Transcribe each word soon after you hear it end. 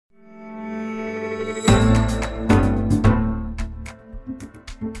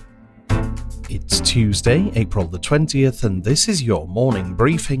Tuesday, April the 20th, and this is your morning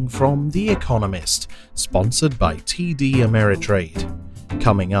briefing from The Economist, sponsored by TD Ameritrade.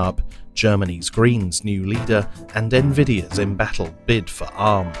 Coming up, Germany's Greens' new leader and Nvidia's embattled bid for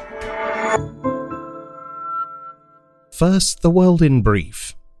ARM. First, the world in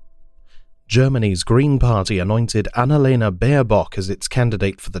brief. Germany's Green Party anointed Annalena Baerbock as its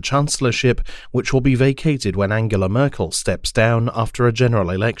candidate for the chancellorship, which will be vacated when Angela Merkel steps down after a general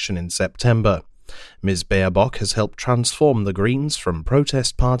election in September. Ms. Baerbock has helped transform the Greens from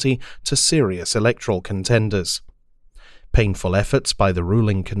protest party to serious electoral contenders. Painful efforts by the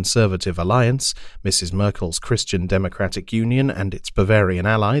ruling Conservative Alliance, Mrs. Merkel's Christian Democratic Union and its Bavarian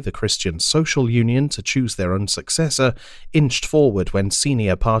ally, the Christian Social Union, to choose their own successor, inched forward when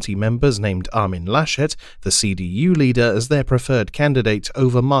senior party members named Armin Laschet, the CDU leader, as their preferred candidate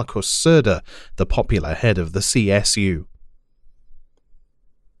over Markus Söder, the popular head of the CSU.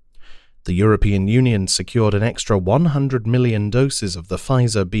 The European Union secured an extra 100 million doses of the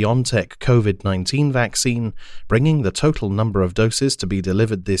Pfizer-BioNTech COVID-19 vaccine, bringing the total number of doses to be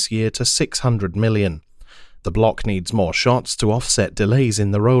delivered this year to 600 million. The bloc needs more shots to offset delays in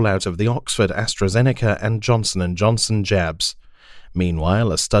the rollout of the Oxford AstraZeneca and Johnson & Johnson jabs.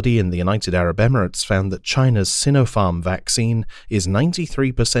 Meanwhile, a study in the United Arab Emirates found that China's Sinopharm vaccine is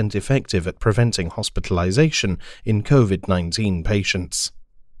 93% effective at preventing hospitalization in COVID-19 patients.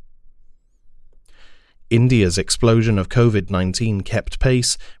 India's explosion of COVID-19 kept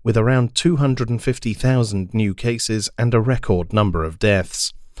pace, with around 250,000 new cases and a record number of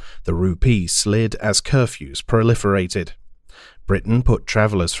deaths. The rupee slid as curfews proliferated. Britain put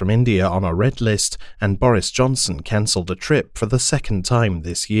travellers from India on a red list, and Boris Johnson cancelled a trip for the second time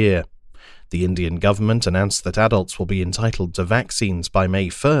this year. The Indian government announced that adults will be entitled to vaccines by May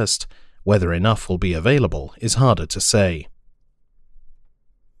 1st. Whether enough will be available is harder to say.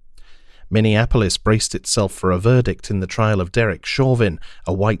 Minneapolis braced itself for a verdict in the trial of Derek Chauvin,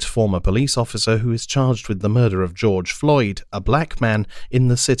 a white former police officer who is charged with the murder of George Floyd, a black man, in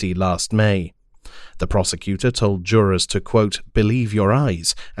the city last May. The prosecutor told jurors to, quote, "believe your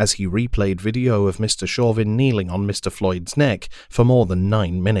eyes," as he replayed video of Mr. Chauvin kneeling on Mr. Floyd's neck for more than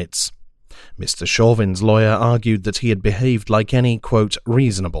 9 minutes. Mr. Chauvin's lawyer argued that he had behaved like any, quote,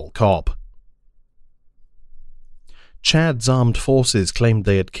 reasonable cop. Chad's armed forces claimed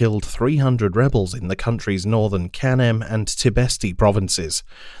they had killed 300 rebels in the country's northern Kanem and Tibesti provinces.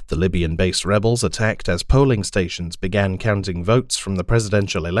 The Libyan-based rebels attacked as polling stations began counting votes from the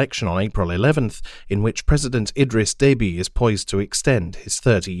presidential election on April 11th, in which President Idris Deby is poised to extend his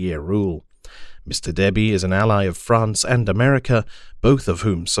 30-year rule. Mr. Deby is an ally of France and America, both of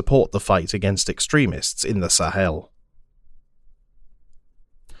whom support the fight against extremists in the Sahel.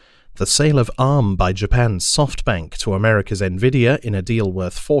 The sale of ARM by Japan's SoftBank to America's Nvidia in a deal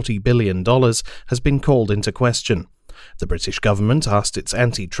worth $40 billion has been called into question. The British government asked its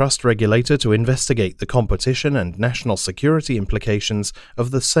antitrust regulator to investigate the competition and national security implications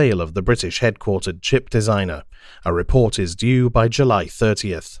of the sale of the British-headquartered chip designer. A report is due by July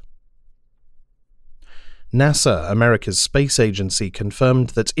 30th. NASA, America's space agency,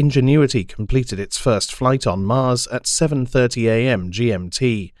 confirmed that Ingenuity completed its first flight on Mars at 7:30 a.m.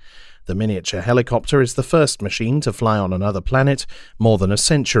 GMT. The miniature helicopter is the first machine to fly on another planet, more than a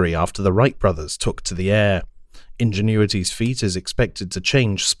century after the Wright brothers took to the air. Ingenuity's feat is expected to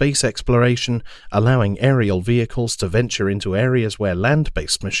change space exploration, allowing aerial vehicles to venture into areas where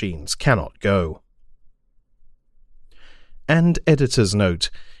land-based machines cannot go. And editor's note: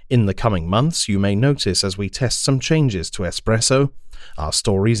 in the coming months, you may notice as we test some changes to Espresso. Our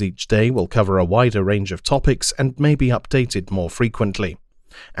stories each day will cover a wider range of topics and may be updated more frequently.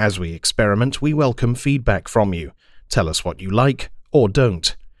 As we experiment, we welcome feedback from you. Tell us what you like or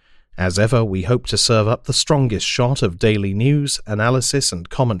don't. As ever, we hope to serve up the strongest shot of daily news, analysis and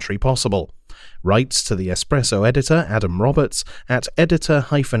commentary possible. Writes to the Espresso editor, Adam Roberts, at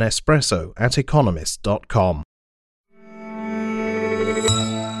editor-espresso@economist.com.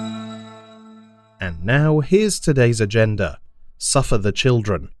 And now, here's today's agenda. Suffer the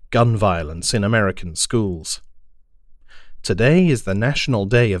children. Gun violence in American schools. Today is the National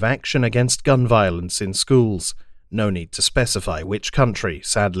Day of Action Against Gun Violence in Schools. No need to specify which country,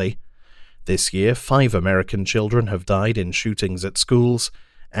 sadly. This year, 5 American children have died in shootings at schools.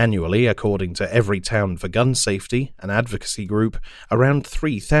 Annually, according to Everytown for Gun Safety, an advocacy group, around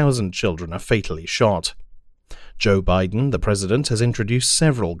 3,000 children are fatally shot. Joe Biden, the president, has introduced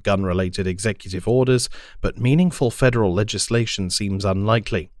several gun-related executive orders, but meaningful federal legislation seems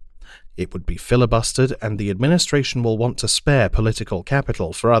unlikely. It would be filibustered, and the administration will want to spare political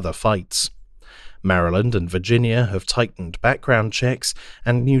capital for other fights. Maryland and Virginia have tightened background checks,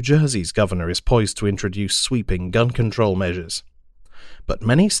 and New Jersey's governor is poised to introduce sweeping gun control measures. But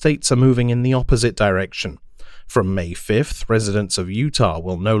many states are moving in the opposite direction. From May 5th, residents of Utah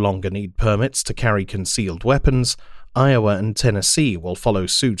will no longer need permits to carry concealed weapons. Iowa and Tennessee will follow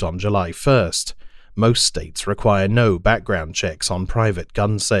suit on July 1st. Most states require no background checks on private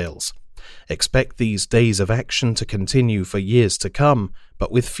gun sales. Expect these days of action to continue for years to come,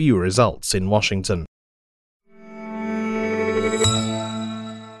 but with few results in Washington.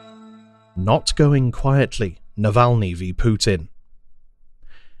 Not going quietly, Navalny v. Putin.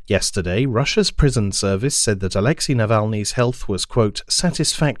 Yesterday, Russia's prison service said that Alexei Navalny's health was, quote,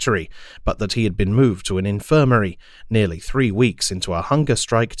 satisfactory, but that he had been moved to an infirmary, nearly 3 weeks into a hunger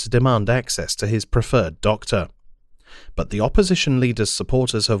strike to demand access to his preferred doctor. But the opposition leader's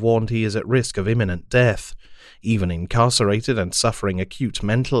supporters have warned he is at risk of imminent death. Even incarcerated and suffering acute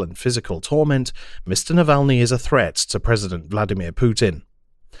mental and physical torment, Mr. Navalny is a threat to President Vladimir Putin.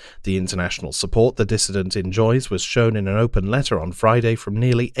 The international support the dissident enjoys was shown in an open letter on Friday from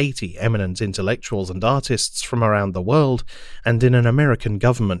nearly 80 eminent intellectuals and artists from around the world, and in an American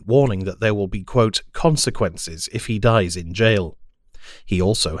government warning that there will be, quote, consequences if he dies in jail. He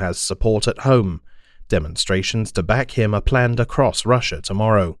also has support at home. Demonstrations to back him are planned across Russia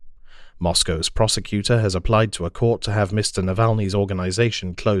tomorrow. Moscow's prosecutor has applied to a court to have Mr. Navalny's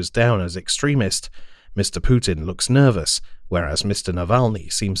organization closed down as extremist. Mr. Putin looks nervous, whereas Mr. Navalny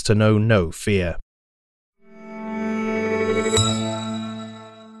seems to know no fear.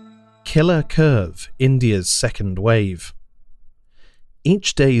 Killer curve, India's second wave.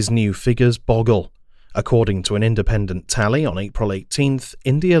 Each day's new figures boggle. According to an independent tally on April 18th,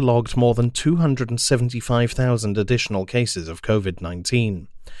 India logged more than 275,000 additional cases of COVID-19.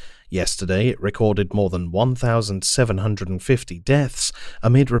 Yesterday, it recorded more than 1,750 deaths,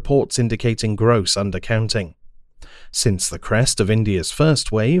 amid reports indicating gross undercounting. Since the crest of India's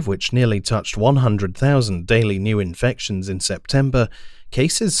first wave, which nearly touched 100,000 daily new infections in September,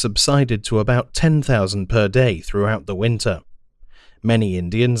 cases subsided to about 10,000 per day throughout the winter. Many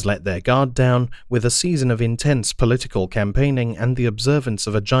Indians let their guard down with a season of intense political campaigning and the observance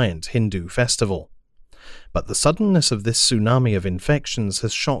of a giant Hindu festival. But the suddenness of this tsunami of infections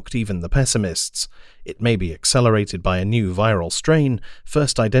has shocked even the pessimists. It may be accelerated by a new viral strain,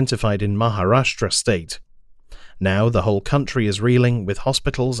 first identified in Maharashtra state. Now the whole country is reeling, with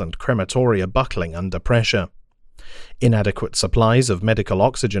hospitals and crematoria buckling under pressure. Inadequate supplies of medical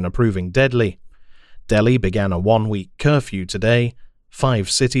oxygen are proving deadly. Delhi began a 1-week curfew today. 5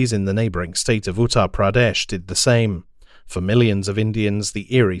 cities in the neighbouring state of Uttar Pradesh did the same. For millions of Indians,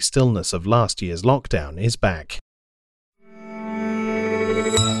 the eerie stillness of last year's lockdown is back.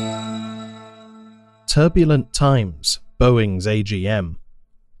 Turbulent times, Boeing's AGM.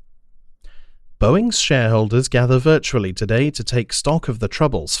 Boeing's shareholders gather virtually today to take stock of the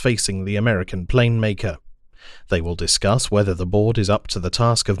troubles facing the American plane maker. They will discuss whether the board is up to the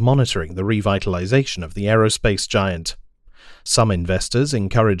task of monitoring the revitalization of the aerospace giant. Some investors,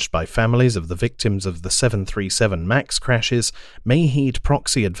 encouraged by families of the victims of the 737 MAX crashes, may heed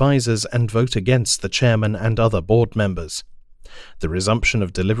proxy advisors and vote against the chairman and other board members. The resumption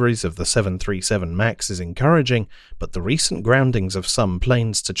of deliveries of the 737 MAX is encouraging, but the recent groundings of some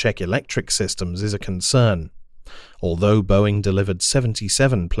planes to check electric systems is a concern. Although Boeing delivered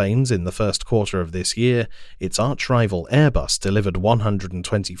 77 planes in the first quarter of this year, its arch-rival Airbus delivered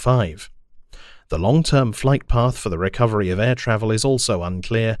 125. The long-term flight path for the recovery of air travel is also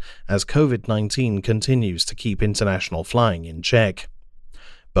unclear, as COVID-19 continues to keep international flying in check.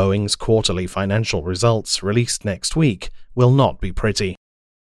 Boeing's quarterly financial results, released next week, will not be pretty.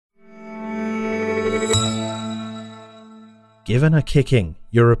 Given a kicking,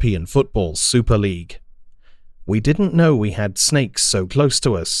 European football's Super League. We didn't know we had snakes so close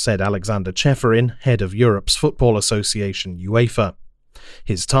to us, said Alexander Cheferin, head of Europe's football association UEFA.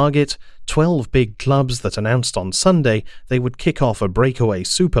 His target, 12 big clubs that announced on Sunday they would kick off a breakaway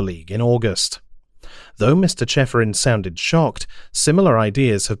Super League in August. Though Mr. Cheferin sounded shocked, similar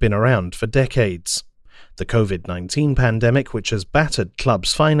ideas have been around for decades. The COVID-19 pandemic, which has battered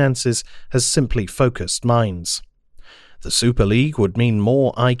clubs' finances, has simply focused minds. The Super League would mean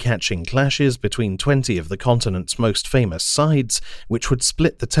more eye-catching clashes between 20 of the continent's most famous sides, which would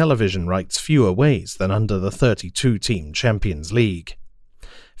split the television rights fewer ways than under the 32-team Champions League.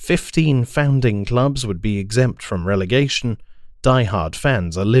 15 founding clubs would be exempt from relegation. Die-hard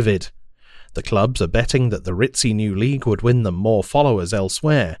fans are livid. The clubs are betting that the ritzy new league would win them more followers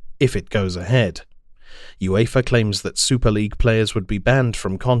elsewhere, if it goes ahead. UEFA claims that Super League players would be banned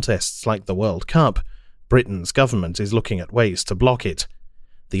from contests like the World Cup. Britain's government is looking at ways to block it.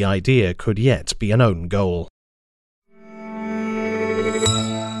 The idea could yet be an own goal.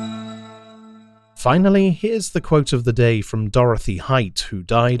 Finally, here's the quote of the day from Dorothy Height, who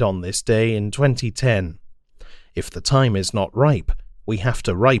died on this day in 2010. "If the time is not ripe, we have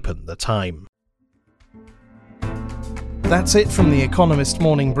to ripen the time." That's it from the Economist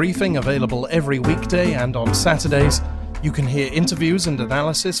Morning Briefing, available every weekday and on Saturdays. You can hear interviews and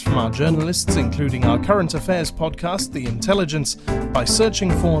analysis from our journalists, including our current affairs podcast, The Intelligence, by searching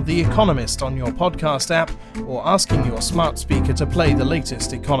for The Economist on your podcast app or asking your smart speaker to play the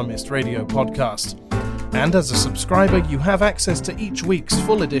latest Economist radio podcast. And as a subscriber, you have access to each week's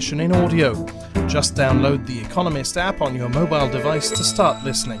full edition in audio. Just download the Economist app on your mobile device to start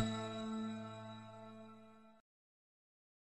listening.